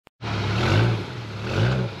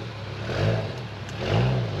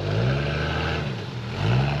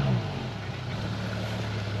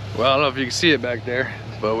Well, I don't know if you can see it back there,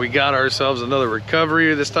 but we got ourselves another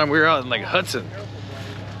recovery. This time we were out in like Hudson.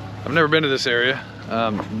 I've never been to this area.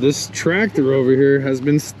 This tractor over here has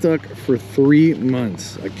been stuck for 3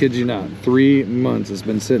 months. I kid you not, 3 months it's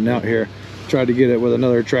been sitting out here. Tried to get it with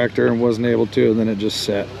another tractor and wasn't able to, and then it just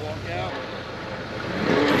sat.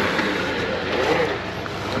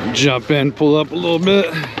 Jump in, pull up a little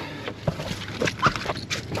bit.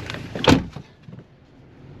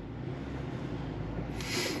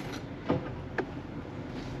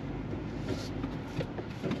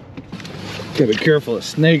 Gotta be careful of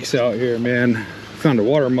snakes out here, man. Found a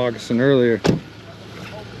water moccasin earlier.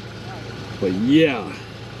 But yeah.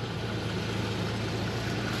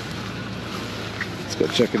 Let's go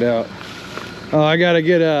check it out. Oh, I gotta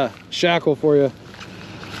get a shackle for you.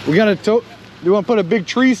 We got a tow. Do you want to put a big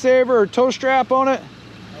tree saver or tow strap on it? I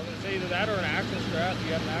was gonna say either that or an axle strap. Do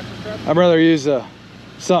you have an axle strap? I'd rather use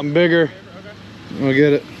something bigger. Okay. We'll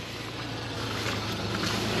get it.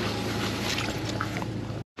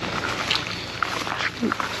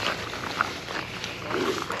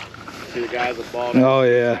 See the guys that bought Oh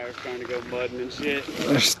yeah. tires trying to go mudding and shit.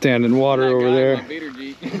 They're standing water over there. My beater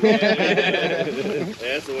Jeep. That's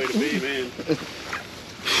the way to be, man.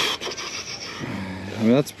 I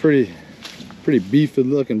mean, that's pretty beefy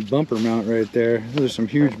looking bumper mount right there. There's some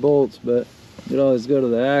huge bolts, but you'd always go to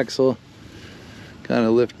the axle, kind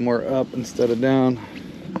of lift more up instead of down.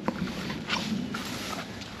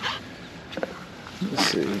 Let's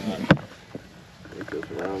see. It goes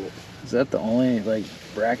around it. Is that the only like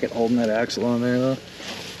bracket holding that axle on there though?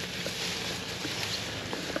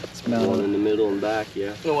 It's The one in the middle and back,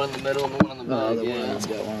 yeah. The one in the middle and the one on the back. Oh, the yeah. one that's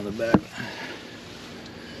got one on the back.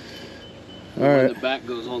 The All one right. in the back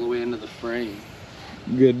goes all the way into the frame.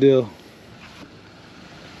 Good deal.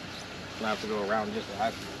 We'll have to go around just the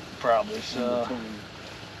axle. Probably so.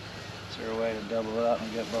 Is there a way to double it up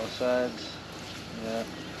and get both sides? Yeah.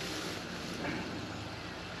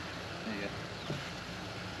 There you go.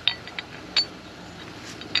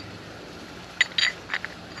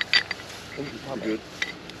 I'm good.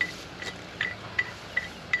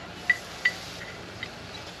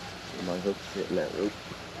 My hook's hitting that rope.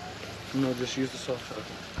 No, just use the soft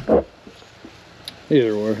shackle.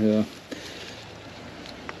 Either or, yeah.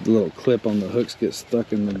 The little clip on the hooks gets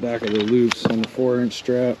stuck in the back of the loops on the 4-inch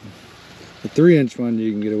strap. The 3-inch one,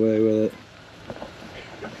 you can get away with it.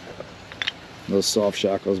 Those soft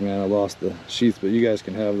shackles, man, I lost the sheath, but you guys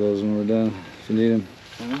can have those when we're done if you need them.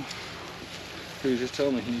 He just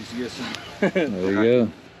told me he needs to get some. There you go.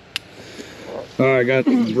 All right, got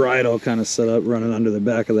the bridle kind of set up, running under the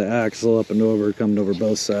back of the axle, up and over, coming over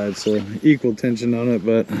both sides, so equal tension on it.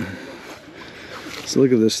 But let's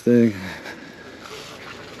look at this thing.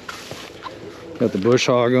 Got the bush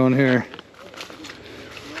hog on here.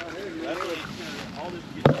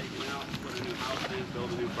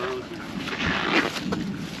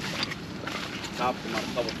 Topped them up a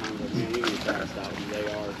couple times, but man, you need to test out who they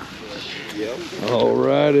are. Yep.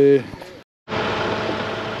 Alrighty.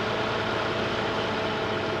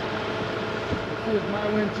 Let's see if my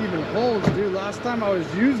winch even holds, dude. Last time I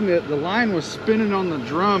was using it, the line was spinning on the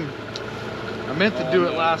drum. I meant to do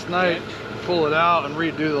it last night, pull it out and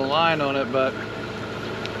redo the line on it, but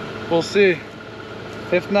we'll see.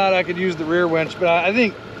 If not, I could use the rear winch, but I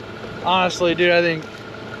think, honestly, dude, I think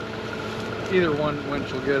either one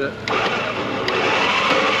winch will get it.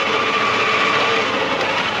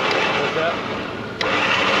 What's that?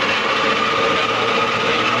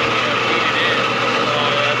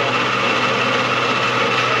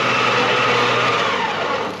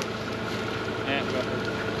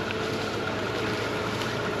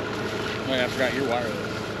 Oh, yeah, I forgot your wireless.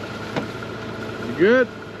 You good?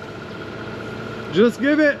 Just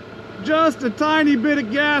give it just a tiny bit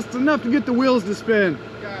of gas, it's enough to get the wheels to spin.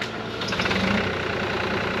 Got it.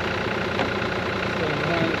 Stand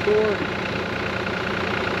behind the door.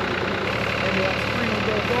 Maybe that screen will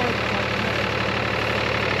go dark.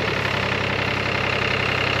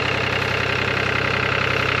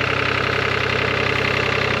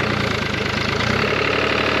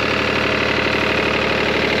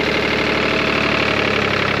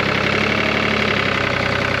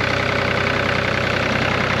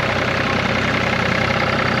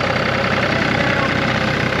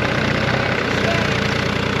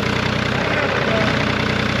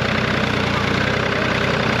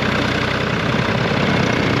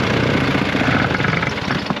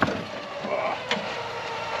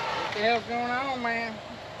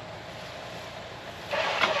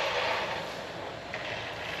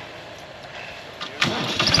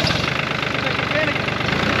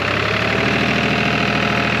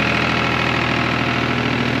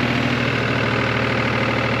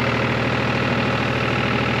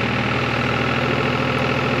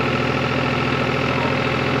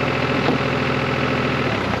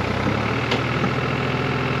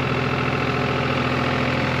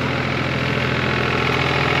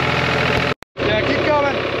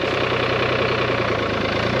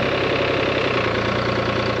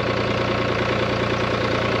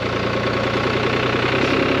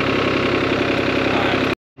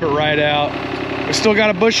 try it out. We still got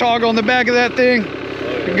a bush hog on the back of that thing.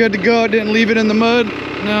 We're good to go. Didn't leave it in the mud.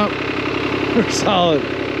 No, we're solid.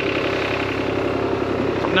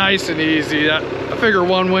 Nice and easy. I figure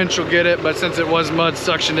 1 winch will get it, but since it was mud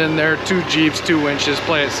suction in there, 2 Jeeps, 2 winches,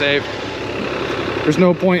 play it safe. There's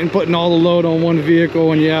no point in putting all the load on one vehicle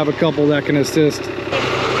when you have a couple that can assist. Thank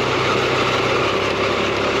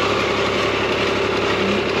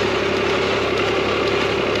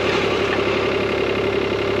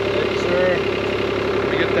you, sir.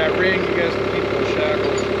 Let me get that ring. You guys can keep those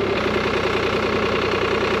shackles.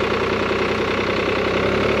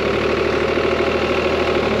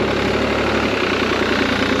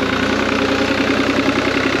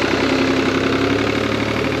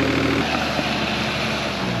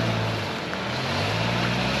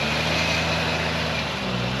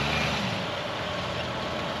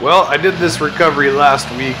 Well, I did this recovery last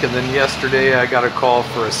week, and then yesterday I got a call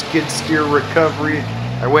for a skid steer recovery.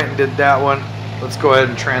 I went and did that one. Let's go ahead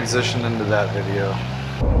and transition into that video.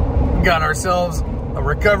 We got ourselves a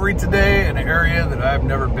recovery today in an area that I've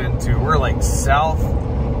never been to. We're like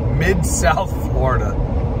mid-south Florida.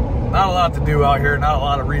 Not a lot to do out here, not a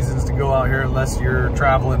lot of reasons to go out here unless you're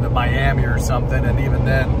traveling to Miami or something, and even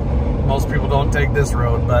then, most people don't take this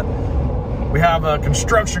road, but we have a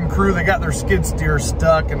construction crew that got their skid steer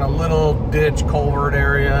stuck in a little ditch culvert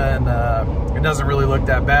area, and it doesn't really look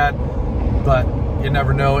that bad, but you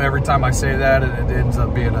never know. Every time I say that, it ends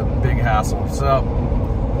up being a big hassle. So,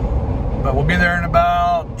 but we'll be there in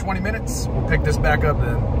about 20 minutes. We'll pick this back up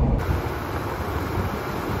then.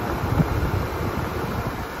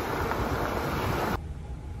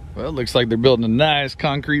 Well, it looks like they're building a nice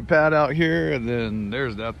concrete pad out here, and then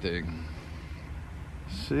there's that thing.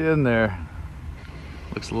 See in there.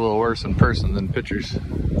 Looks a little worse in person than pictures.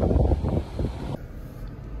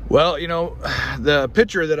 Well, you know, the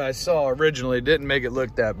picture that I saw originally didn't make it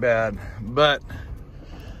look that bad, but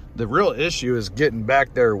the real issue is getting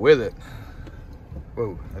back there with it.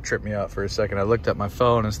 Whoa, that tripped me out for a second. I looked at my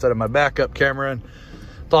phone instead of my backup camera and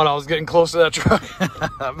thought I was getting close to that truck.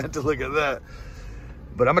 I meant to look at that.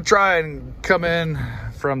 But I'm gonna try and come in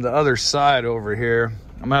from the other side over here.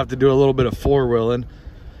 I'm gonna have to do a little bit of four-wheeling.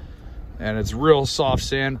 And it's real soft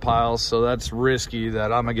sand piles, so that's risky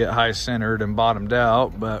that I'm gonna get high centered and bottomed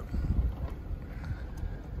out, but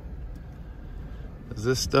is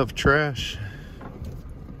this stuff trash?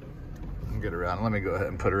 I'll get around. Let me go ahead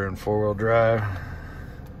and put her in four-wheel drive.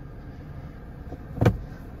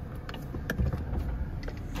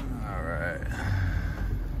 All right.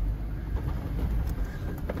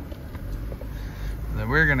 Then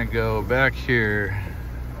we're gonna go back here,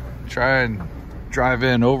 try and drive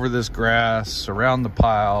in over this grass, around the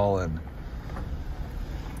pile, and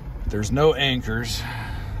there's no anchors,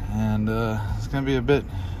 and it's gonna be a bit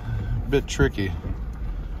tricky.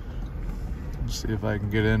 Let's see if I can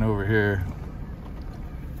get in over here.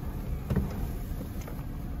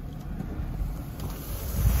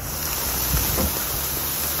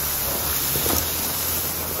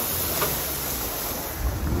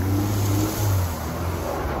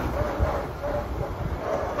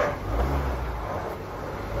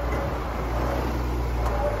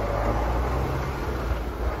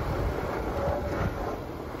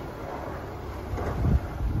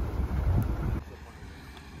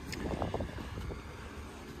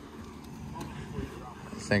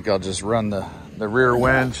 I think I'll just run the rear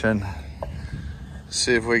winch and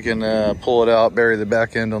see if we can pull it out, bury the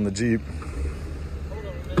back end on the Jeep.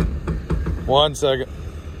 1 second.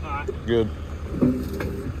 Good.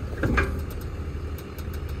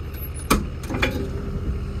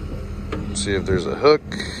 See if there's a hook.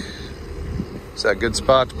 Is that a good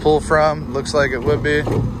spot to pull from? Looks like it would be.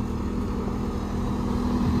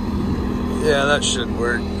 Yeah, that should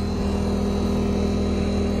work.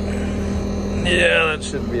 Yeah, that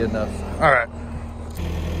should be enough. All right.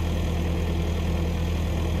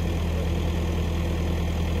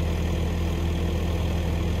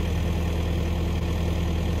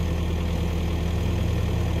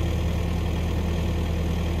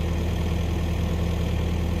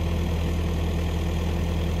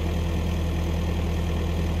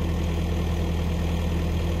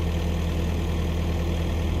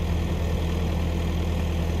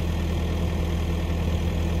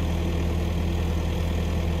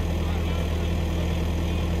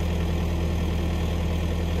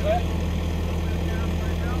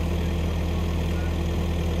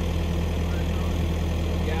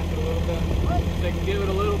 Give it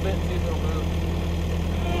a little bit, see if it'll move.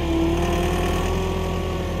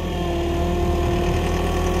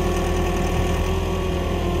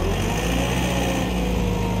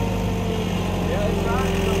 Yeah, it's not.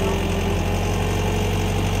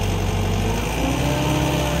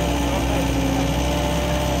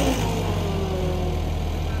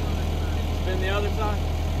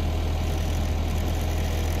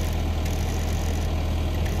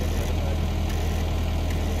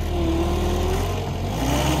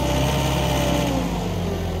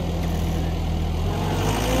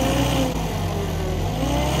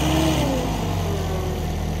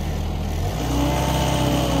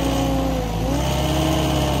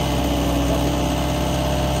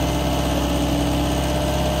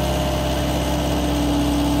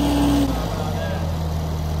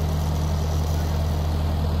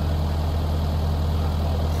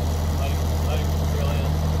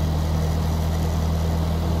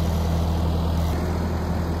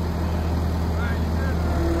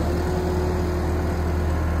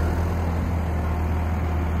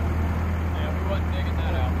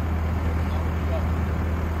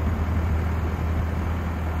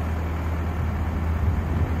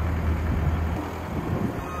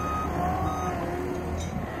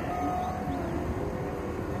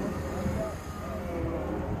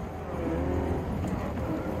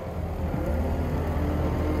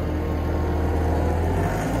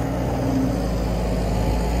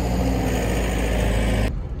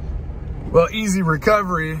 easy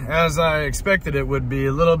recovery as I expected it would be.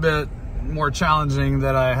 A little bit more challenging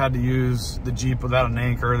that I had to use the Jeep without an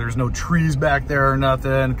anchor. There's no trees back there or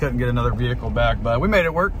nothing. Couldn't get another vehicle back, but we made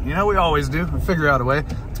it work. You know, we always do. We figure out a way.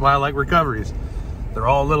 That's why I like recoveries. They're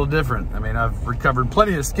all a little different. I mean, I've recovered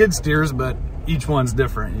plenty of skid steers, but each one's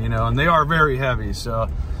different, you know, and they are very heavy. So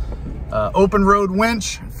open road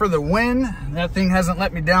winch for the win. That thing hasn't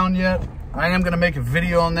let me down yet. I am going to make a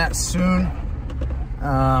video on that soon.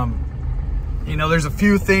 You know, there's a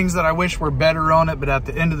few things that I wish were better on it, but at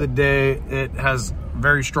the end of the day, it has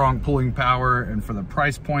very strong pulling power, and for the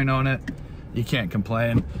price point on it, you can't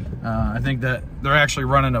complain. I think that they're actually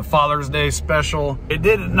running a Father's Day special. It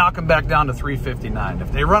did knock them back down to $359.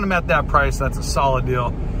 If they run them at that price, that's a solid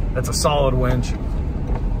deal. That's a solid winch.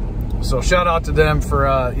 So shout out to them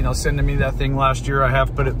for you know, sending me that thing last year. I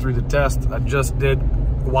have put it through the test. I just did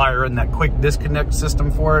wire in that quick disconnect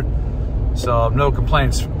system for it, so no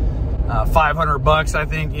complaints. 500 bucks, I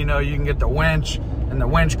think, you know, you can get the winch and the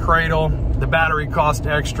winch cradle. The battery cost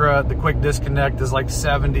extra. The quick disconnect is like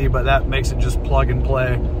 70, but that makes it just plug and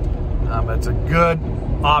play. It's a good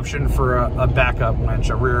option for a backup winch,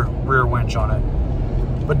 a rear winch on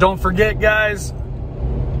it. But don't forget, guys,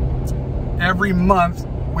 every month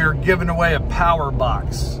we're giving away a power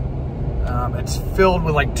box. It's filled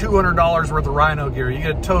with like $200 worth of Rhino gear. You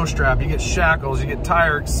get a tow strap, you get shackles, you get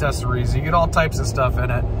tire accessories, you get all types of stuff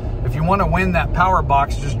in it. If you want to win that power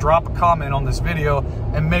box, just drop a comment on this video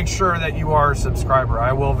and make sure that you are a subscriber.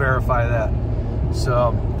 I will verify that.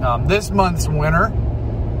 So this month's winner,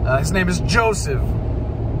 his name is Joseph.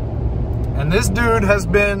 And this dude has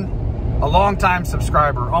been a long-time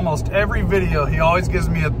subscriber. Almost every video, he always gives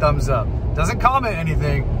me a thumbs up. Doesn't comment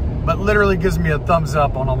anything, but literally gives me a thumbs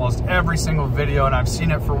up on almost every single video, and I've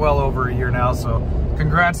seen it for well over a year now. So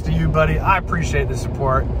congrats to you, buddy. I appreciate the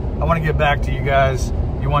support. I want to get back to you guys.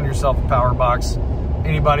 You won yourself a power box.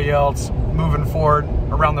 Anybody else moving forward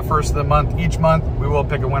around the first of the month, each month, we will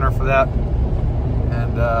pick a winner for that.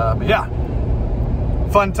 And but yeah,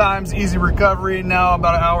 fun times, easy recovery. Now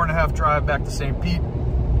about an hour and a half drive back to St. Pete.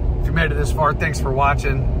 If you made it this far, thanks for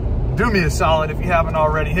watching. Do me a solid if you haven't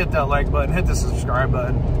already. Hit that like button, hit the subscribe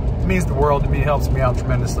button. It means the world to me, helps me out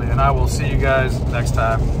tremendously. And I will see you guys next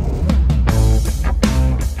time.